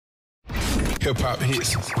Hip-hop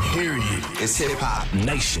hits, period. It's Hip-Hop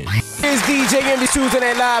Nation. Here's DJ Envy Tuesday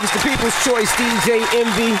Night Live. It's the People's Choice, DJ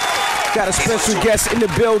Envy. Got a special guest in the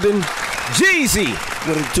building, Jeezy.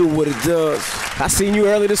 What it do, what it does. I seen you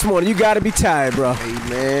early this morning. You gotta be tired, bro. Hey,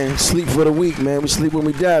 man, sleep for the week, man. We sleep when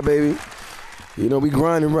we die, baby. You know, we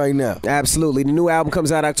grinding right now. Absolutely. The new album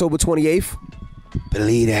comes out October 28th.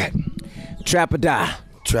 Believe that. Trap or Die.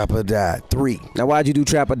 Trap or Die 3. Now, why'd you do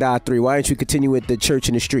Trap or Die 3? Why didn't you continue with the Church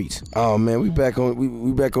in the Streets? Oh man, we back on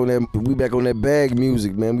that bag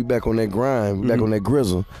music, man. We back on that grind. We back on that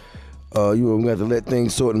grizzle. You know, we got to let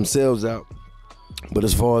things sort themselves out. But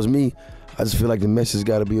as far as me, I just feel like the message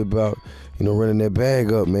got to be about, you know, running that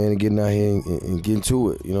bag up, man, and getting out here and getting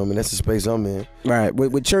to it. You know what I mean? That's the space I'm in. Right.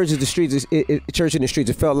 With Church in the Streets, Church in the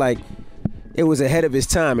Streets, it felt like it was ahead of its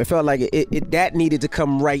time. It felt like it that needed to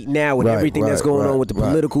come right now with everything that's going on with the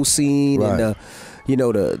political scene and the, you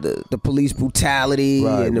know, the police brutality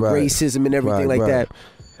and the racism and everything like that.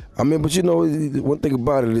 I mean, but you know, one thing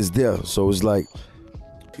about it is there. So it's like,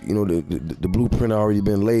 you know, the blueprint already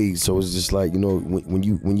been laid. So it's just like, you know, when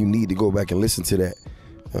you need to go back and listen to that,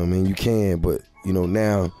 I mean, you can. But you know,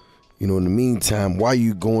 now, you know, in the meantime, while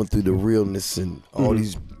you going through the realness and all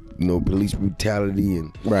these, you know, police brutality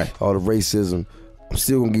and all the racism, I'm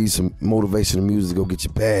still gonna give you some motivational music to go get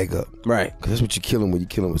your bag up. Right. Because that's what you're killing when you're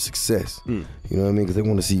killing with success. You know what I mean? Because they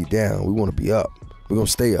want to see you down. We want to be up. We're gonna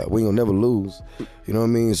stay up. We ain't gonna never lose. You know what I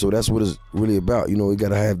mean? So that's what it's really about. You know, we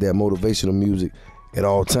gotta have that motivational music at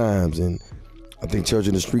all times. And I think Church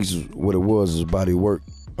in the Streets is what it was, is body work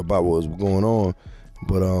about what was going on.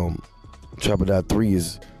 But Trap or Die 3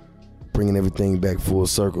 is bringing everything back full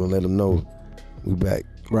circle and let them know we back.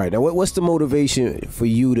 Right. Now, what's the motivation for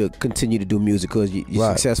you to continue to do music? Because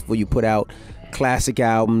you're successful, you put out classic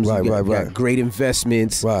albums, you got great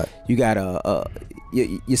investments. Right. You got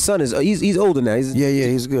your son is he's older now.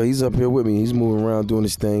 He's good. He's up here with me. He's moving around doing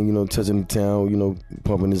his thing, you know, touching the town, you know,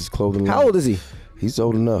 pumping his clothing line. How old is he? He's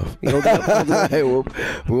old enough. Hey, well,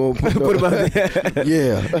 we won't put him out there.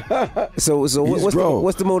 Yeah. So what's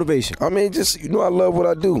the motivation? I mean, just, you know, I love what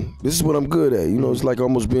I do. This is what I'm good at. You know, it's like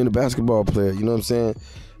almost being a basketball player. You know what I'm saying?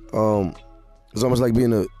 It's almost like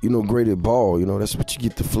being a, you know, great at ball. You know, that's what you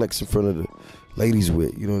get to flex in front of the ladies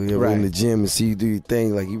with. You know, they're in the gym and see you do your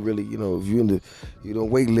thing. Like, you really, you know, if you're into, you know,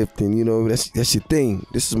 weightlifting, you know, that's your thing.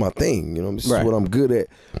 This is my thing. You know, this is what I'm good at.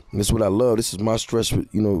 And this is what I love. This is my stress,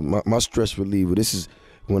 you know, my stress reliever. This is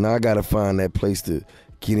when I gotta find that place to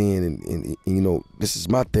get in and you know, this is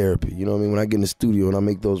my therapy. You know what I mean? When I get in the studio and I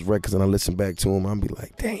make those records and I listen back to them, I'll be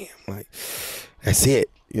like, damn, like, that's it.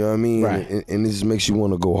 You know what I mean? And it just makes you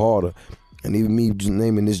want to go harder. And even me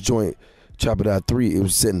naming this joint Trap or Die 3, it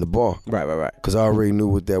was setting the bar. Right. Because I already knew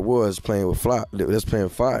what that was, playing with fire. That's playing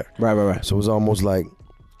fire. Right. So it was almost like,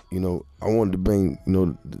 you know, I wanted to bring, you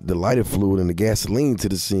know, the lighter fluid and the gasoline to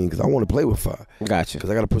the scene because I want to play with fire. Gotcha. Because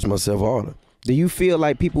I got to push myself harder. Do you feel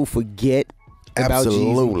like people forget about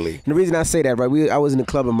Absolutely. Jeezy? And the reason I say that, I was in a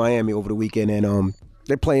club in Miami over the weekend, and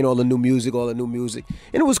they're playing all the new music, and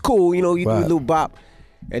it was cool. You know, you do a little bop.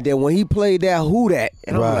 And then when he played that Who Dat,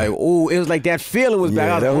 and I'm like, oh, it was like that feeling was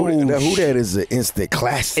back. That Who Dat is an instant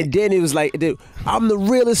classic. And then it was like, I'm the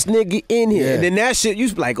realest nigga in here. Yeah. And then that shit, you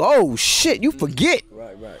was like, oh shit, you forget.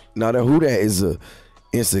 Right. Now that Who Dat is a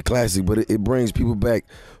instant classic, but it brings people back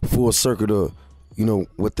full circle to, you know,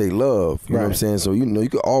 what they love. You know what I'm saying? So, you know, you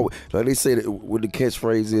could always, like they say, that what the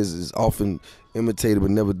catchphrase is often imitated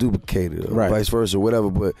but never duplicated, or vice versa, or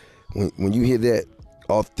whatever. But when you hear that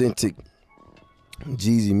authentic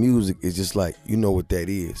Jeezy music, it's just like, you know what that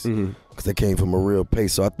is, because that came from a real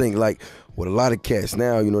place. So I think, like, with a lot of cats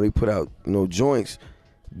now, you know, they put out, you know, joints,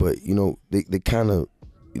 but, you know, they kind of,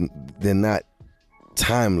 they're not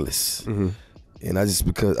timeless. And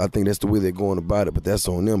because I think that's the way they're going about it, but that's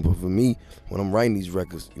on them. But for me, when I'm writing these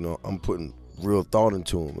records, you know, I'm putting real thought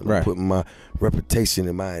into them, and I'm putting my reputation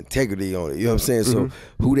and my integrity on it. You know what I'm saying? So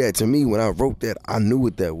Who Dat, to me, when I wrote that, I knew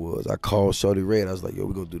what that was. I called Shorty Red. I was like, yo,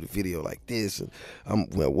 we're gonna do the video like this, and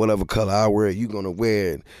whatever color I wear, you gonna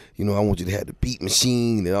wear, and you know, I want you to have the beat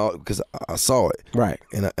machine and all, because I saw it.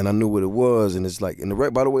 And I knew what it was. And it's like, and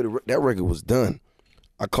by the way, that record was done.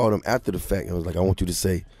 I called him after the fact and I was like, I want you to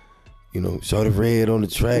say, you know, Shorty Red on the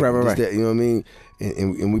track, that, you know what I mean?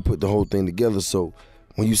 And we put the whole thing together. So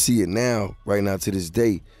when you see it now, right now to this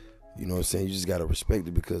day, you know what I'm saying, you just gotta respect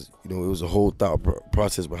it, because, you know, it was a whole thought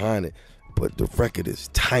process behind it. But the record is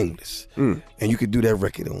timeless, and you could do that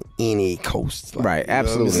record on any coast. Like,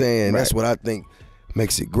 absolutely. You know what I'm saying? That's what I think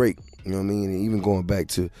makes it great. You know what I mean? And even going back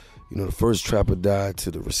to, you know, the first Trap or Die,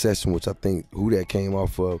 to the Recession, which I think Who Dat came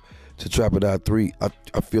off of, to Trap or Die 3,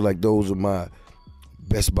 I feel like those are my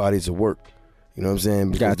best bodies of work. You know what I'm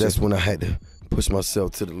saying? Because that's when I had to push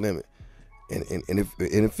myself to the limit, and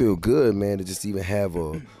it feel good, man, to just even have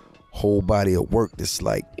a whole body of work that's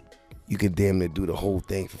like you can damn near do the whole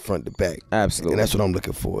thing from front to back. Absolutely, and that's what I'm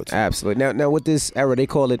looking forward to. Absolutely. Now with this era, they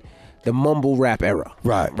call it the mumble rap era.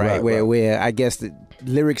 Right. Where I guess the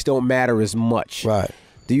lyrics don't matter as much. Right.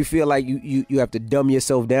 Do you feel like you have to dumb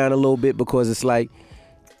yourself down a little bit because it's like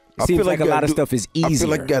it seems like a lot of stuff is easier? I feel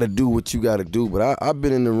like you got to do what you got to do, but I've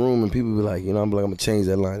been in the room and people be like, I'm gonna change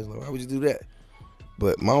that line. It's like, why would you do that?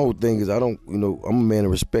 But my whole thing is I don't, I'm a man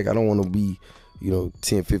of respect. I don't want to be,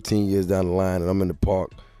 10, 15 years down the line and I'm in the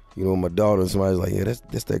park, with my daughter and somebody's like, yeah,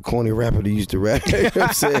 that's that corny rapper that used to rap. You know what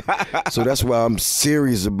I'm saying? So that's why I'm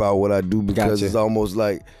serious about what I do because It's almost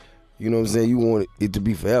like, you know what I'm saying? You want it to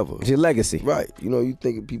be forever. It's your legacy. Right. You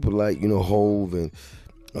think of people like, Hove and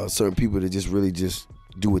certain people that just really just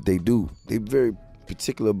do what they do. They're very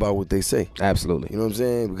particular about what they say. Absolutely. You know what I'm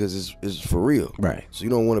saying? Because it's for real. Right. So you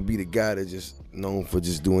don't want to be the guy that's just known for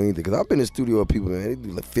just doing anything. Because I've been in the studio with people, man, they do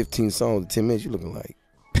like 15 songs in 10 minutes. You looking like...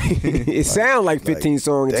 it sounds like 15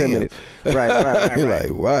 songs in 10 minutes. Right. You're like,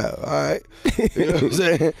 wow, all right. You know what I'm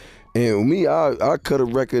saying? And with me, I cut a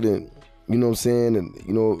record and... You know what I'm saying?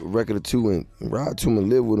 And, a record or two and ride to them and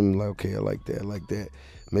live with them. Like, okay, I like that.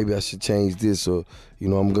 Maybe I should change this or,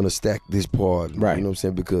 I'm going to stack this part. Right. You know what I'm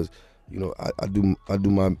saying? Because, I do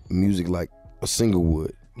my music like a single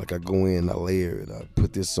would. Like I go in, I layer it, I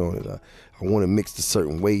put this on it. I want it mixed a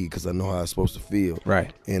certain way because I know how it's supposed to feel.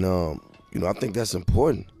 Right. And, I think that's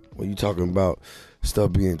important when you're talking about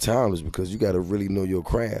stuff being timeless because you got to really know your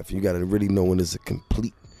craft. You got to really know when it's a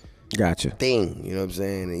complete thing, you know what I'm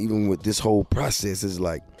saying? And even with this whole process, it's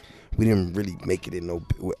like we didn't really make it in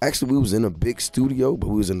actually we was in a big studio, but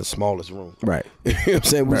we was in the smallest room. Right. You know what I'm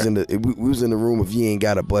saying? We was in the room if you ain't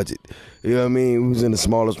got a budget. You know what I mean? We was in the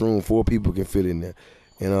smallest room, 4 people can fit in there.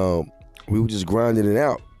 And we were just grinding it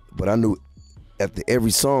out. But I knew after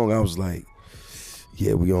every song I was like,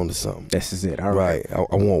 yeah, we on to something. This is it. All right.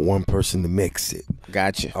 I want one person to mix it.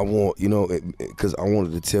 Gotcha. I want, because I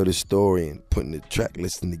wanted to tell this story and putting the track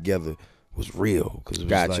listing together was real. Because it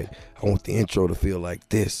was like, I want the intro to feel like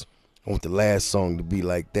this. I want the last song to be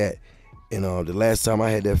like that. And the last time I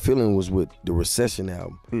had that feeling was with the Recession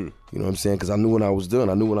album. You know what I'm saying? Because I knew when I was done.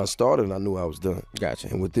 I knew when I started and I knew I was done. Gotcha.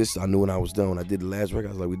 And with this, I knew when I was done. When I did the last record,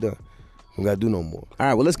 I was like, we done. We gotta do no more. All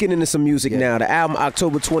right, well, let's get into some music now. The album,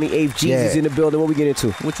 October 28th, Jeezy's in the building. What we get into?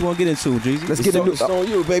 What you want to get into, Jeezy? Let's get into it's on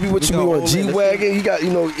you, baby. What you want? G-Wagon? You got,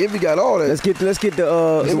 Envy got all that. Let's get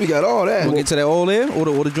the Envy got all that. We'll get to that all in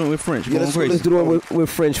or the joint with French. Let's do it with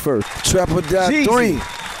French first. Trapper Dot 3.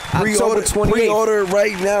 October 28th. Pre-order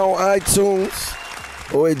right now on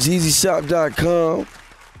iTunes or at JeezyShop.com.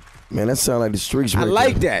 Man, that sound like the streets right I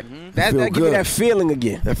like there. that. That give me that feeling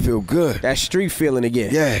again. That feel good. That street feeling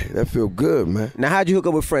again. Yeah, that feel good, man. Now, how'd you hook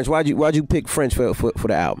up with French? Why'd you pick French for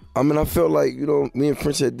the album? I mean, I felt like, me and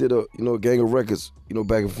French had did a gang of records,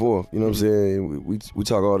 back and forth. You know what I'm saying? We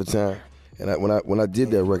talk all the time. And when I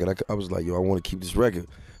did that record, I was like, I want to keep this record.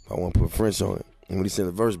 I want to put French on it. And when he sent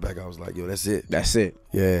the verse back, I was like, that's it. That's it.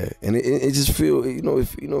 Yeah. And it just feel, we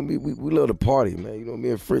love to party, man. Me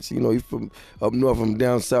and French, he's from up north, I'm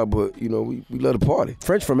down south, but, we love to party.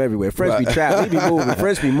 French from everywhere. French be trapping. He be moving.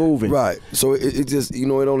 French be moving. Right. So it just, it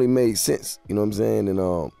only made sense. You know what I'm saying?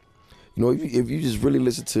 And, if you just really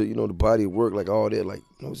listen to, the body of work, like all that, like,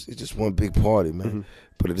 it's just one big party, man. Mm-hmm.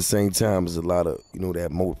 But at the same time, there's a lot of,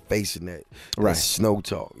 that motivation, that snow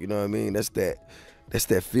talk. You know what I mean? That's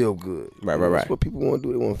that feel good. Right. That's what people want to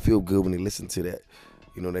do. They want to feel good when they listen to that,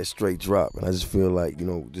 that straight drop. And I just feel like,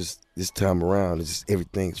 just this time around, it's just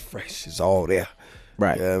everything's fresh. It's all there.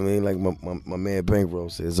 Right. You know what I mean? Like my man Bankroll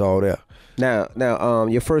said, it's all there. Now,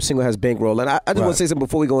 your first single has Bankroll. And I just want to say something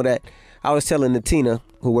before we go on that. I was telling Natina,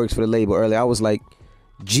 who works for the label earlier, I was like,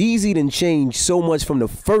 Jeezy done changed so much from the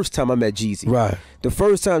first time I met Jeezy. Right. The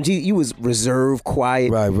first time Jeezy, you was reserved,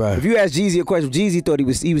 quiet. Right. If you asked Jeezy a question, Jeezy thought he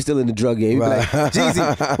was still in the drug game. He'd be like,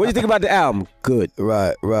 Jeezy, what you think about the album? Good.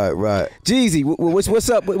 Right. Jeezy, what's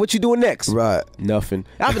up? What you doing next? Right. Nothing.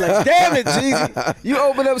 I'd be like, damn it, Jeezy. You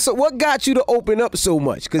open up so what got you to open up so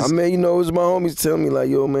much? Cause I mean, it was my homies telling me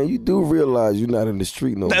like, yo, man, you do realize you're not in the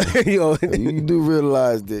street no more. You do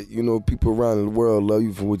realize that, people around the world love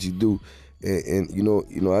you for what you do. And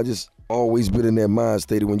I just always been in that mind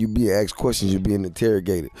state that when you be asked questions, you're being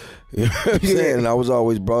interrogated. You know what I'm saying? And I was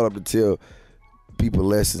always brought up to tell people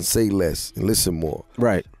less and say less and listen more.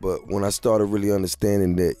 Right. But when I started really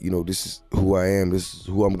understanding that, this is who I am, this is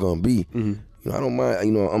who I'm gonna be. I don't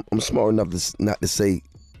mind. I'm smart enough to not to say,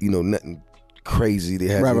 nothing crazy that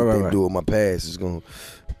has anything to do with my past. It's gonna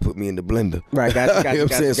put me in the blender. Right, gotcha, You know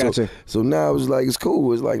what I'm saying? gotcha. So now it's like, it's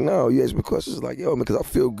cool. It's like, no, you ask me questions, it's like, yo, man, because I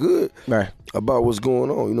feel good about what's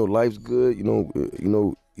going on. You know, life's good. You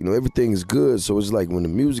know, everything is good. So it's like when the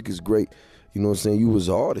music is great, you know what I'm saying? You as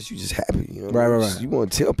an artist, you just happy. You know what I mean? Right. You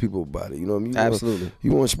want to tell people about it. You know what I mean? Absolutely.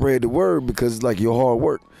 You want to spread the word because it's like your hard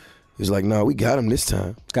work. It's like, nah, we got him this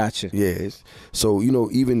time. Gotcha. Yeah. So, you know,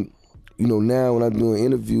 even, you know, now when I'm doing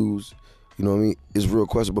interviews, you know what I mean, it's real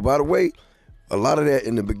questions. But by the way, a lot of that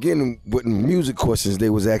in the beginning wasn't music questions they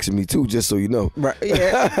was asking me too, just so you know. Right.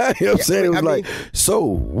 Yeah. You know what I'm saying? It was I mean, so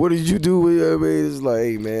what did you do? I mean, it's like,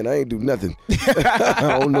 hey man, I ain't do nothing.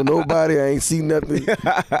 I don't know nobody. I ain't see nothing. You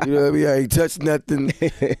know what I mean? I ain't touched nothing.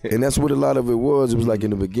 And that's what a lot of it was. It was like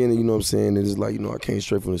in the beginning, you know what I'm saying? And it's like, you know, I came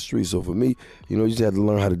straight from the street. So for me, you know, you just had to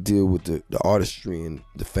learn how to deal with the artistry and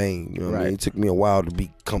the fame. You know what I mean? It took me a while to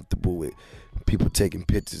be comfortable with people taking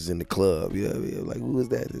pictures in the club. You know what I mean? Like, who is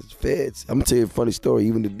that? It's Feds. I'm gonna tell you a funny story.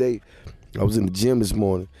 Even today, I was in the gym this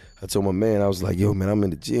morning. I told my man, I was like, yo, man, I'm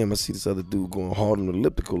in the gym. I see this other dude going hard on the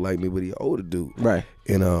elliptical like me, but he an older dude. Right.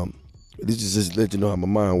 And this is just let you know how my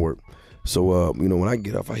mind work. So, you know, when I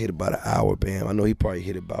get off, I hit about an hour, bam. I know he probably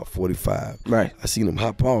hit about 45. Right. I seen him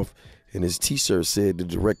hop off, and his T-shirt said the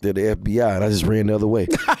director of the FBI, and I just ran the other way.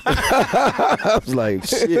 I was like,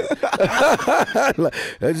 shit. Like,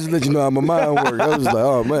 I just let you know how my mind works. I was like,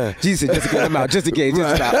 oh, man. Jesus, just to get him out, just in case.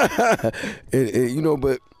 Just stop. And, you know,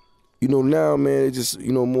 but, you know, now, man, it just,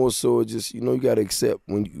 you know, more so, it just, you know, you got to accept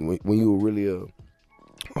when you were really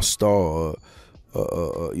a star,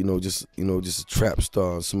 you know, just a trap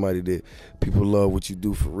star, somebody that people love what you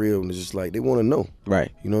do for real, and it's just like they want to know,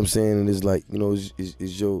 right? You know what I'm saying? And it's like, you know,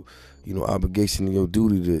 it's your, you know, obligation and your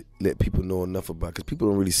duty to let people know enough about, because people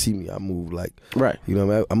don't really see me. I move like, right? You know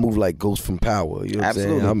what I mean? I move like Ghost from Power. You know what I'm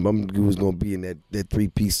saying? I'm was gonna be in that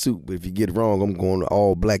 3-piece suit, but if you get it wrong, I'm going to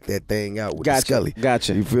all black that thing out with the Scully.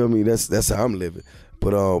 Gotcha. You feel me? That's how I'm living.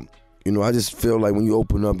 But you know, I just feel like when you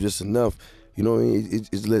open up just enough, you know what I mean?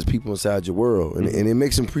 It lets people inside your world, and it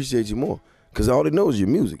makes them appreciate you more, because all they know is your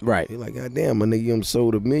music. Right. They're like, God damn, my nigga, you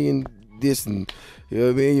sold $1 million this, and you know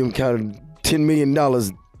what I mean? You counted $10 million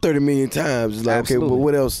 30 million times. It's like, absolutely. Okay, but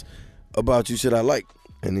what else about you should I like?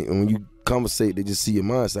 And when you conversate, they just see your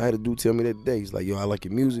mind. So I had a dude tell me that today. He's like, yo, I like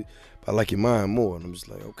your music, but I like your mind more. And I'm just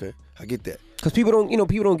like, okay, I get that. Because people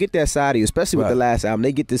don't get that side of you, especially with the last album.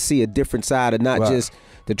 They get to see a different side of not just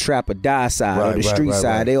the trap or die side or the street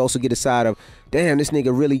side. They also get a side of, damn, this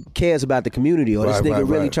nigga really cares about the community, or this nigga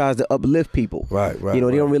really tries to uplift people. You know,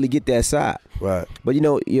 they don't really get that side. Right. But you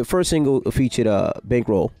know, your first single featured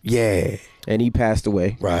Bankroll. Yeah. And he passed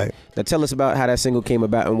away. Right. Now tell us about how that single came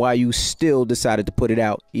about and why you still decided to put it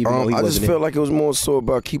out, even though he wasn't. I just felt like it was more so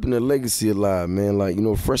about keeping the legacy alive, man. Like, you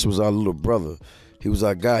know, Fresh was our little brother. He was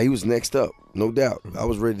our guy. He was next up, no doubt. I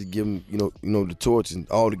was ready to give him, you know, the torch and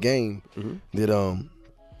all the game that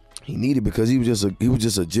he needed, because he was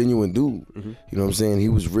just a genuine dude. You know what I'm saying? He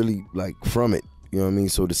was really like from it. You know what I mean?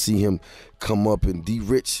 So to see him come up, and D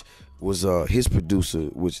Rich was his producer,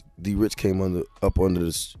 which D Rich came up under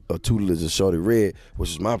the tutelage of Shorty Red,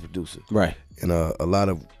 which is my producer. Right. And a lot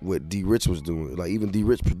of what D Rich was doing, like even D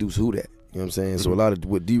Rich produced Who That. You know what I'm saying? So a lot of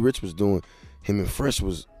what D Rich was doing, him and Fresh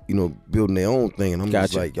was, you know, building their own thing, and I'm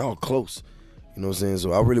just like, y'all close. You know what I'm saying?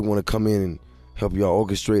 So I really want to come in and help y'all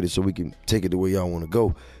orchestrate it so we can take it the way y'all want to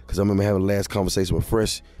go. Because I remember having the last conversation with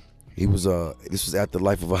Fresh. He was this was after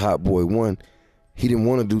Life of a Hot Boy 1. He didn't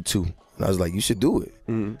want to do 2. And I was like, you should do it.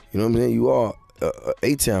 You know what I'm saying? You are a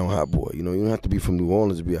A-Town hot boy. You know, you don't have to be from New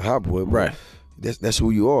Orleans to be a hot boy. Right. That's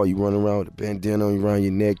who you are. You run around with a bandana around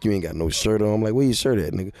your neck. You ain't got no shirt on. I'm like, where your shirt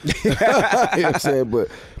at, nigga? You know what I'm saying? But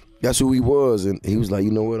that's who he was. And he was like,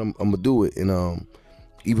 you know what, I'm going to do it. And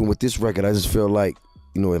even with this record, I just felt like,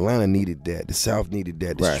 you know, Atlanta needed that. The South needed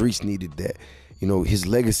that. The streets needed that. You know, his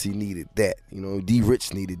legacy needed that. You know, D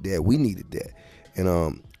Rich needed that. We needed that.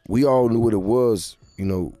 And we all knew what it was, you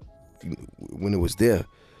know, when it was there.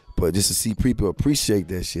 But just to see people appreciate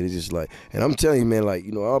that shit, it's just like, and I'm telling you, man, like,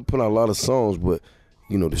 you know, I'll put out a lot of songs, but,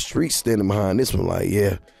 you know, the streets standing behind this one, like,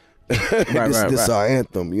 yeah. This our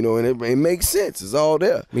anthem, you know, and it makes sense. It's all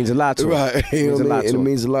there. Means a lot to it. You know what I mean? And it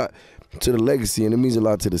means a lot to the legacy, and it means a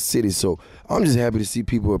lot to the city. So I'm just happy to see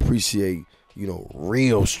people appreciate, you know,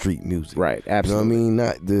 real street music. Right, absolutely. You know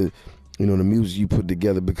what I mean? Not the, you know, the music you put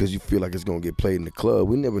together because you feel like it's going to get played in the club.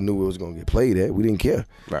 We never knew it was going to get played at. We didn't care.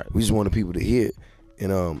 Right. We just wanted people to hear it.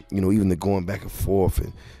 And, you know, even the going back and forth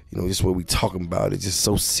and, you know, just what we talking about, it's just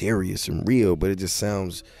so serious and real, but it just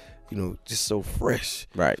sounds, you know, just so fresh.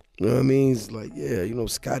 Right. You know what I mean? It's like, yeah, you know,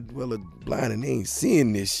 Scott Dweller blind and they ain't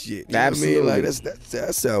seeing this shit. You Absolutely. know what I mean? Like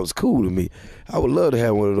that sounds cool to me. I would love to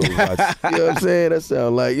have one of those watches. You know what I'm saying? That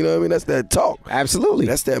sounds like, you know what I mean? That's that talk. Absolutely.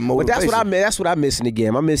 That's that motivation. But that's what I miss in the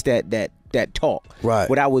game. I miss that talk. Right.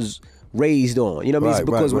 What I was raised on. You know what I mean? Right,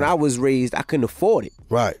 Because when right. I was raised, I couldn't afford it.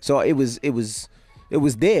 Right. So it was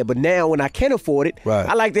there. But now when I can afford it, Right.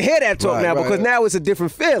 I like to hear that talk Right, now right. because now it's a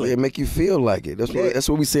different feeling. It make you feel like it. That's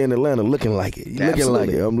what we say in Atlanta, looking like it. You looking like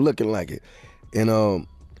Absolutely. it. I'm looking like it. And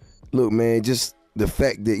look, man, just the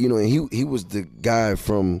fact that, you know, and he was the guy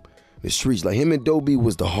from the streets. Like him and Dobie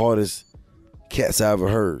was the hardest cats I ever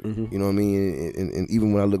heard. You know what I mean? And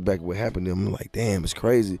even when I look back at what happened to them, I'm like, damn, it's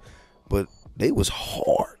crazy. But they was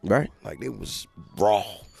hard. Right. Like they was raw.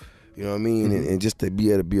 You know what I mean? And just to be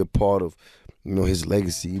able to be a part of, you know, his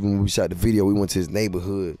legacy. Even when we shot the video, we went to his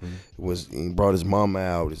neighborhood. He brought his mama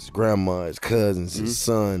out, his grandma, his cousins, his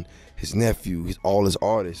son, his nephew, all his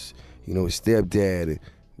artists, you know, his stepdad. And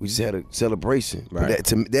we just had a celebration. Right.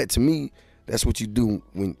 But that to me, that's what you do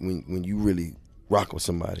when you really rock with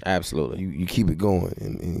somebody. Absolutely. You keep it going.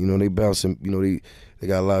 And you know, they bouncing, you know, they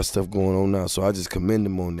got a lot of stuff going on now. So I just commend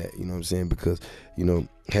them on that, you know what I'm saying? Because, you know,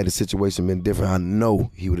 had the situation been different, I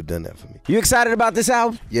know he would have done that for me. You excited about this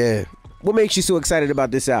album? Yeah. What makes you so excited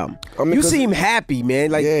about this album? I mean, you seem happy,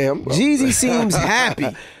 man. Like Yeah, Jeezy seems happy.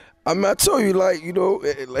 I mean, I told you, like, you know,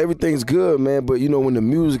 everything's good, man. But, you know, when the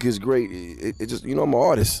music is great, it just, you know, I'm an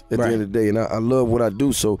artist at the end of the day. And I love what I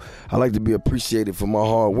do. So I like to be appreciated for my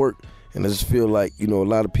hard work. And I just feel like, you know, a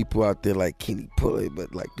lot of people out there like, can he pull it?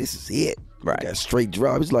 But, like, this is it. Right. That straight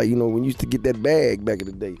drop. It's like, you know, when you used to get that bag back in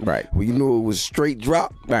the day. Right. When you knew it was straight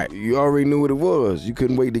drop. Right. You already knew what it was. You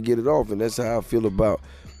couldn't wait to get it off. And that's how I feel about,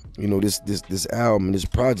 you know, this album and this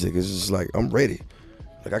project. It's just like, I'm ready.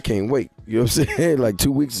 Like, I can't wait. You know what I'm saying? Like,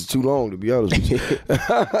 2 weeks is too long, to be honest with you.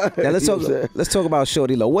 Now let's talk about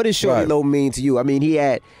Shorty Low. What does Shorty Low mean to you? I mean, he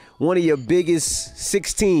had one of your biggest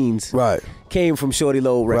 16s came from Shorty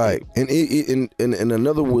Low record. Right. And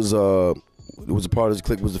another was it was a part of his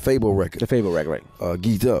clique was the Fable record. The Fable record, right.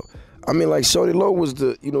 Geeked Up. I mean, like, Shorty Low was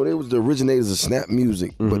they was the originators of Snap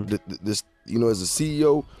Music. But this, you know, as a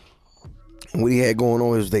CEO, what he had going on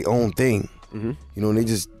was their own thing. You know, and they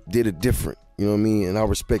just did it different. You know what I mean? And I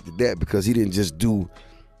respected that because he didn't just do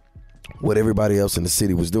what everybody else in the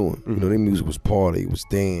city was doing. You know, their music was party, it was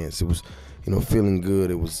dance, it was, you know, feeling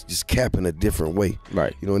good. It was just capping a different way.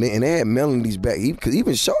 Right. You know, and they had melodies back, because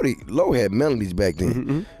even Shorty Low had melodies back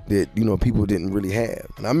then that, you know, people didn't really have.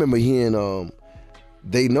 And I remember hearing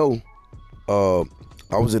They Know,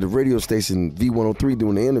 I was at the radio station V103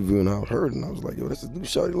 doing the interview, and I heard it, and I was like, yo, that's a new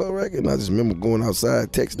Shorty Low record. And I just remember going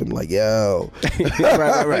outside, texting him like, yo.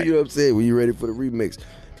 right. You know what I'm saying? When you ready for the remix.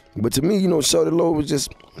 But to me, you know, Shorty Low was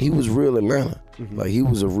just, he was real Atlanta. Like, he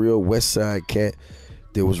was a real West Side cat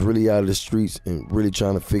that was really out of the streets and really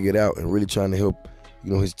trying to figure it out and really trying to help,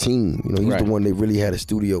 you know, his team. You know, he's the one that really had a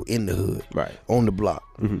studio in the hood, on the block.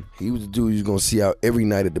 He was the dude you was gonna see out every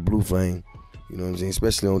night at the Blue Flame. You know what I'm saying?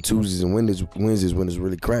 Especially on Tuesdays and Wednesdays when it's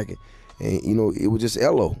really cracking. And, you know, it was just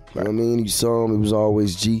L.O. You know what I mean? You saw him, it was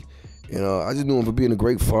always G. And I just knew him for being a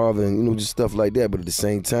great father and, you know, just stuff like that. But at the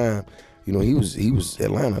same time, you know, he was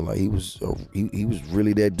Atlanta. Like, he was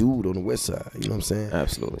really that dude on the West Side. You know what I'm saying?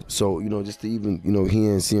 Absolutely. So, you know, just to even, you know,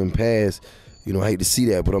 hear and see him pass, you know, I hate to see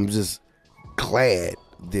that, but I'm just glad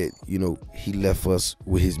that, you know, he left us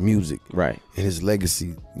with his music. Right. And his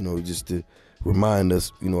legacy, you know, just to remind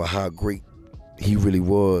us, you know, how great he really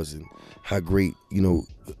was and how great, you know,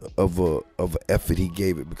 of a effort he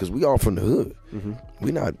gave it, because we all from the hood.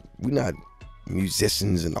 We not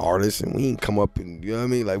musicians and artists, and we ain't come up and, you know what I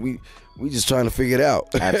mean, like we just trying to figure it out.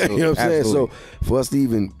 Absolutely. You know what I'm saying? Absolutely. So for us to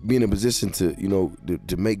even be in a position to, you know,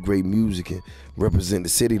 to make great music and represent the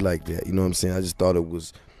city like that, you know what I'm saying, I just thought it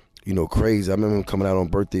was, you know, crazy. I remember him coming out on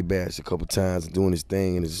Birthday Bash a couple times and doing his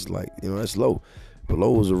thing, and it's just like, you know, that's Low. But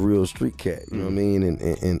Low was a real street cat, you know what I mean?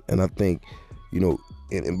 And I think, you know,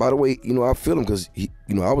 and by the way, you know, I feel him because, you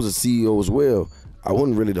know, I was a CEO as well. I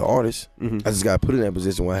wasn't really the artist. I just got put in that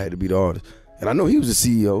position where I had to be the artist. And I know he was a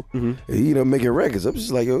CEO. And he, you know, making records. I'm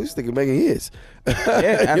just like, yo, this nigga making hits. Yeah,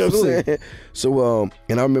 absolutely. absolutely. You know what I'm saying? So,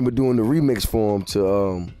 and I remember doing the remix for him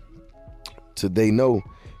to They Know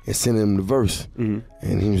and sending him the verse. And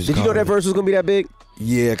he was Did you know that verse was gonna be that big?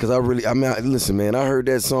 Yeah, because listen, man, I heard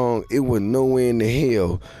that song, it was nowhere in the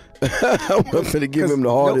hell. I'm gonna give him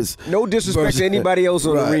the hardest. No disrespect to anybody else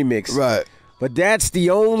on the remix. Right. But that's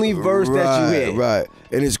the only verse that you hit. Right.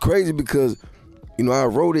 And it's crazy because, you know, I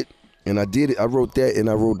wrote it And I did it. I wrote that, and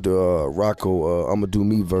I wrote the Rocco "I'ma Do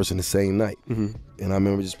Me" verse in the same night. And I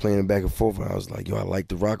remember just playing it back and forth. And I was like, "Yo, I like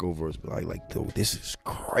the Rocco verse, but I like, dude, this is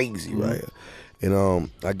crazy, right?" And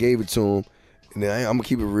I gave it to him. And then I'm gonna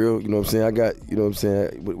keep it real. You know what I'm saying? I got, you know what I'm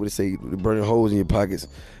saying? What they say? Burning holes in your pockets.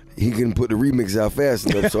 He couldn't put the remix out fast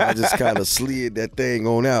enough, so I just kind of slid that thing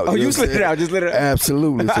on out. Oh, you slid it out, just let it out.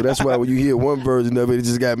 Absolutely. So that's why when you hear one version of it, it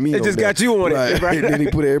just got me. It just got you on it, right? And then he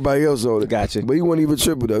put everybody else on it. Gotcha. But he wasn't even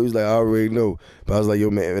tripping though. He was like, I already know. But I was like, yo,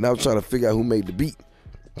 man, and I was trying to figure out who made the beat.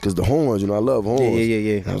 Because the horns, you know, I love horns.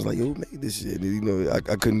 Yeah. And I was like, yo, who made this shit? And, you know,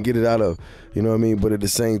 I couldn't get it out of, you know what I mean? But at the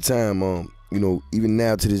same time, you know, even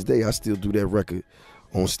now to this day, I still do that record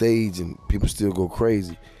on stage and people still go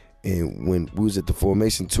crazy. And when we was at the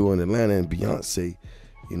Formation tour in Atlanta and Beyonce,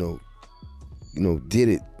 you know, did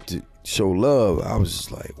it to show love, I was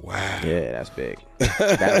just like, wow. Yeah, that's big.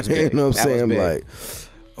 That was big. You know what I'm saying? I'm big. like,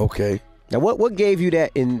 okay. Now, what gave you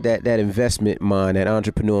that investment mind, that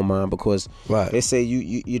entrepreneur mind? Because they say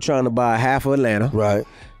you're trying to buy half of Atlanta. Right.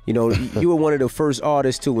 You know, you were one of the first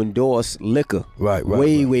artists to endorse liquor. Way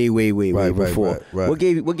before. Right. What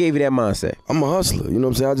gave you that mindset? I'm a hustler. You know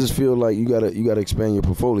what I'm saying? I just feel like you gotta expand your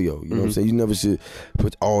portfolio. You know what I'm saying? You never should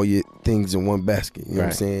put all your things in one basket. You know what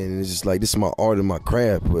I'm saying? And it's just like, this is my art and my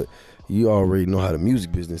craft, but you already know how the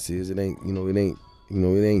music business is. It ain't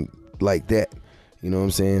like that. You know what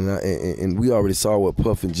I'm saying? And we already saw what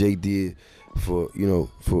Puff and Jay did for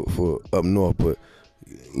up north, but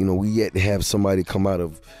you know, we yet to have somebody come out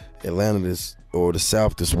of Atlanta or the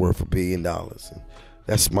South that's worth $1 billion. And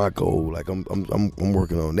that's my goal. Like I'm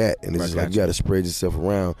working on that. And it's just like, you got to spread yourself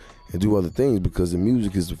around and do other things, because the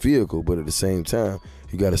music is the vehicle, but at the same time,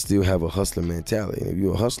 you got to still have a hustler mentality. And if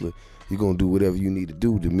you're a hustler, you're going to do whatever you need to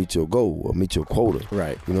do to meet your goal or meet your quota.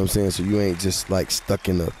 Right. You know what I'm saying? So you ain't just like stuck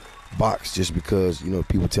in a box just because, you know,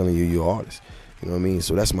 people telling you're an artist. You know what I mean?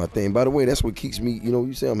 So that's my thing. By the way, that's what keeps me, you know,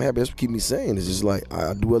 you say I'm happy, that's what keeps me saying. It's just like,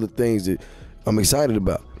 I do other things that I'm excited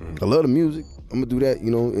about. I love the music. I'm going to do that, you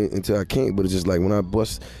know, until I can't. But it's just like when I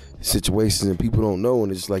bust situations and people don't know,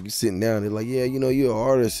 and it's just like you sitting down, they're like, yeah, you know, you're an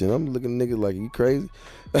artist. And I'm looking at niggas like, you crazy?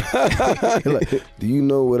 Like, do you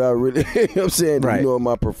know what I really, you know what I'm saying? Do you know what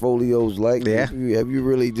my portfolio's like? Yeah. Have you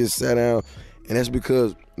really just sat down? And that's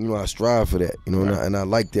because, you know, I strive for that, you know, and I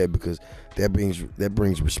like that, because that brings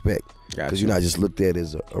respect. Because you're not just looked at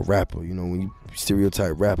as a rapper. You know, when you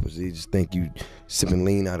stereotype rappers, they just think you sipping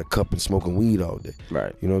lean out of a cup and smoking weed all day.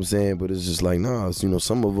 Right. You know what I'm saying? But it's just like, nah, it's, you know,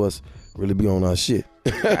 some of us really be on our shit.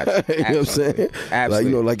 You know what I'm saying? Absolutely. Like, you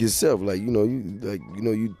know, like yourself, like, you know,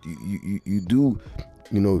 you do,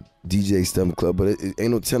 you know, DJ stuff in the club, but it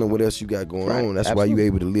ain't no telling what else you got going on. That's why you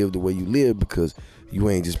able to live the way you live, because you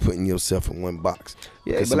ain't just putting yourself in one box.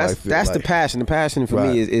 Yeah, but that's like, the passion. The passion for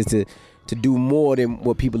me is to do more than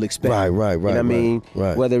what people expect. Right. You know what I mean?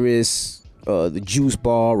 Right. Whether it's the juice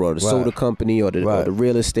bar or the soda company or the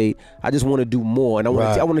real estate, I just want to do more, and I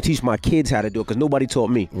want to teach my kids how to do it, because nobody taught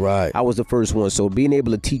me. Right. I was the first one, so being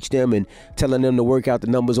able to teach them and telling them to work out the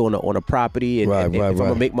numbers on a property and if I'm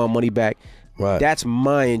gonna make my money back. Right. That's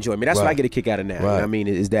my enjoyment. That's what I get a kick out of now. You know what I mean?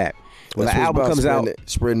 Is that when the album comes out,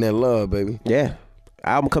 spreading that love, baby. Yeah.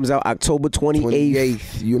 Album comes out October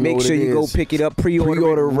 28th. You know, make sure you go pick it up.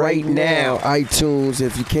 Pre-order right now. iTunes.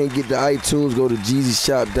 If you can't get the iTunes, go to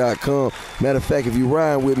JeezyShop.com. Matter of fact, if you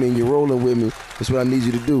riding with me and you're rolling with me, that's what I need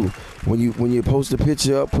you to do. When you post a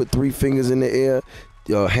picture up, put 3 fingers in the air,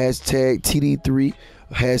 hashtag TD3,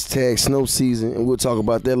 hashtag snow season, and we'll talk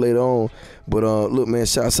about that later on. But look, man,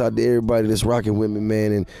 shouts out to everybody that's rocking with me,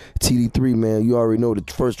 man. And TD3, man, you already know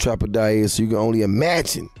the first Trapper Die is, so you can only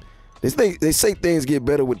imagine. They say things get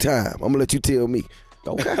better with time. I'm going to let you tell me.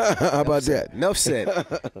 Okay. How about that? Enough said.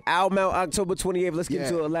 Album out October 28th. Let's get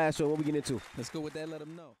into the last one. What we get into? Let's go with that. Let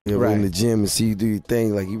them know. You're in the gym and see you do your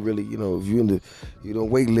thing. Like, you really, you know, if you're into, you know,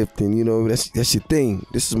 weightlifting, you know, that's your thing.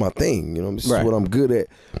 This is my thing. You know, this is what I'm good at.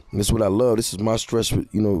 And this is what I love. This is my stress, you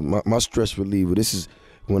know, my stress reliever. This is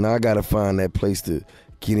when I got to find that place to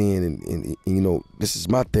get in and you know, this is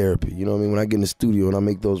my therapy. You know what I mean? When I get in the studio and I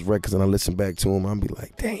make those records and I listen back to them, I'll be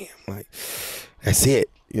like, damn, like, that's it.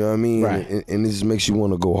 You know what I mean? Right. And it just makes you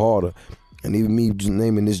want to go harder. And even me just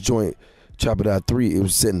naming this joint Chop It Out 3, it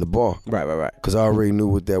was setting the bar. Right. Because I already knew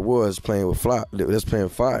what that was, playing with that's playing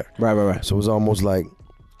fire. Right. So it was almost like,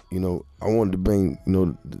 you know, I wanted to bring, you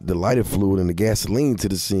know, the lighter fluid and the gasoline to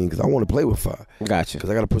the scene, because I want to play with fire. Gotcha.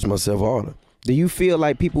 Because I got to push myself harder. Do you feel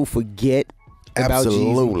like people forget about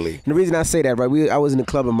Absolutely. Jeezy? And the reason I say that, right, I was in a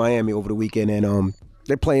club in Miami over the weekend, and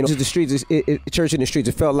they're playing the streets, church in the streets.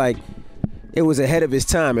 It felt like it was ahead of its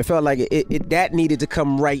time. It felt like that needed to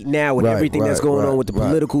come right now with everything that's going on with the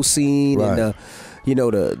political scene and you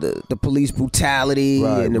know, the police brutality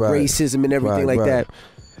and the racism and everything like that.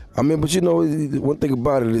 I mean, but you know, one thing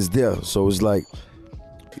about it is there. So it's like,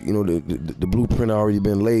 you know, the blueprint already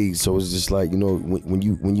been laid. So it's just like, you know, when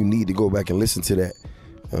you need to go back and listen to that,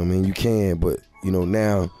 I mean, you can. But you know,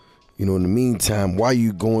 now, you know, in the meantime, while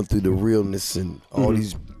you going through the realness and all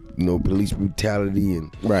these, you know, police brutality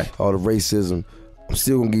and all the racism, I'm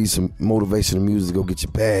still gonna give you some motivational music to go get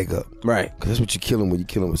your bag up. Right. Cause that's what you're killing when you're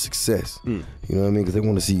killing with success. You know what I mean? Cause they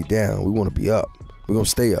want to see you down. We want to be up. We're gonna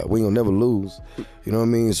stay up. We ain't gonna never lose. You know what I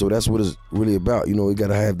mean? So that's what it's really about. You know, we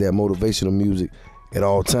gotta have that motivational music at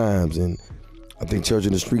all times. And I think Church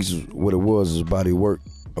in the Streets is what it was, is body work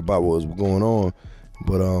about what was going on.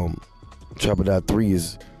 But Trap or Die 3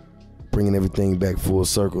 is bringing everything back full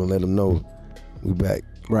circle and let them know we back.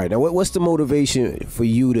 Right. Now, what's the motivation for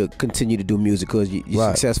you to continue to do music? Because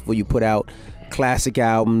you're successful. You put out classic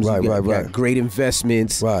albums. You got great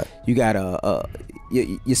investments. Right. You got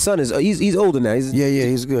your son is he's older now.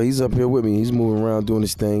 He's good. He's up here with me. He's moving around doing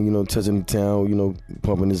his thing. You know, touching the town. You know,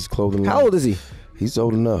 pumping his clothing. How old is he? He's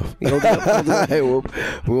old enough. Hey, we'll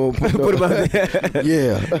put him out there.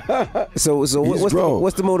 Yeah. So what's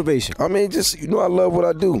the motivation? I mean, just, you know, I love what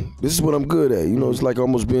I do. This is what I'm good at. You know, it's like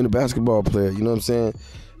almost being a basketball player. You know what I'm saying?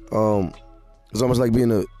 It's almost like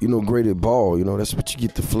being a, you know, great at ball. You know, that's what you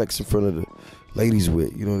get to flex in front of the ladies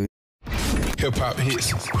with. You know. Hip hop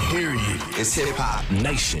hits. Period. It's Hip Hop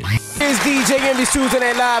Nation. Here's DJ Envy Tuesday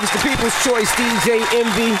Night Live. It's the People's Choice. DJ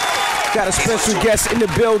Envy. Got a special guest in the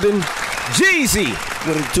building. Jeezy.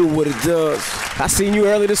 What it do, what it does. I seen you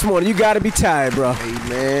early this morning. You gotta be tired, bro. Hey,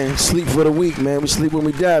 man. Sleep for the week, man. We sleep when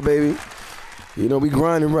we die, baby. You know, we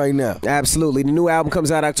grinding right now. Absolutely. The new album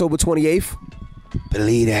comes out October 28th.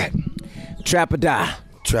 Believe that. Trap or Die.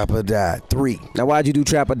 Trap or Die 3. Now, why'd you do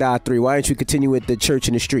Trap or Die 3? Why didn't you continue with the Church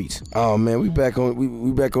in the Streets? Oh man, we back on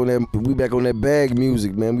that bag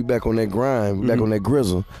music, man. We back on that grind. We back on that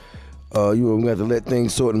grizzle. You know, we got to let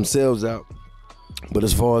things sort themselves out. But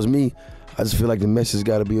as far as me, I just feel like the message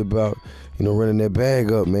got to be about, you know, running that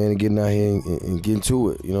bag up, man, and getting out here and getting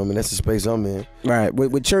to it. You know what I mean? That's the space I'm in. Right.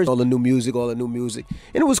 With Church, all the new music. And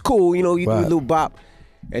it was cool, you know, you do a little bop.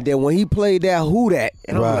 And then when he played that Who Dat,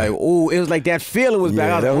 and I'm like, oh, it was like that feeling was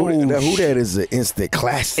back. That Who Dat is an instant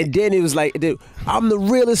classic. And then it was like, I'm the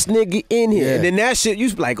realest nigga in here. Yeah. And then that shit, you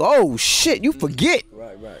like, oh shit, you forget.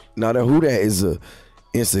 Right. Now that Who Dat is an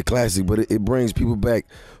instant classic, but it brings people back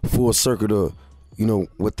full circle to, you know,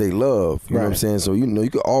 what they love. You know what I'm saying? So, you know,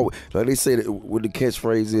 you could always, like they say, that what the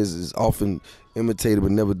catchphrase is often imitated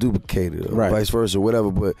but never duplicated, or vice versa, or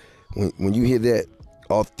whatever. But when you hear that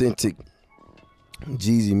authentic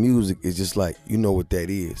Jeezy music, it's just like, you know what that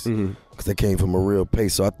is, because that came from a real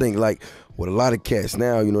place. So I think, like, with a lot of cats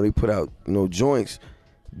now, you know, they put out, you know, joints,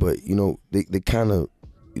 but, you know, they kind of,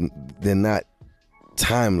 they're not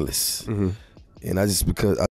timeless. And I just, because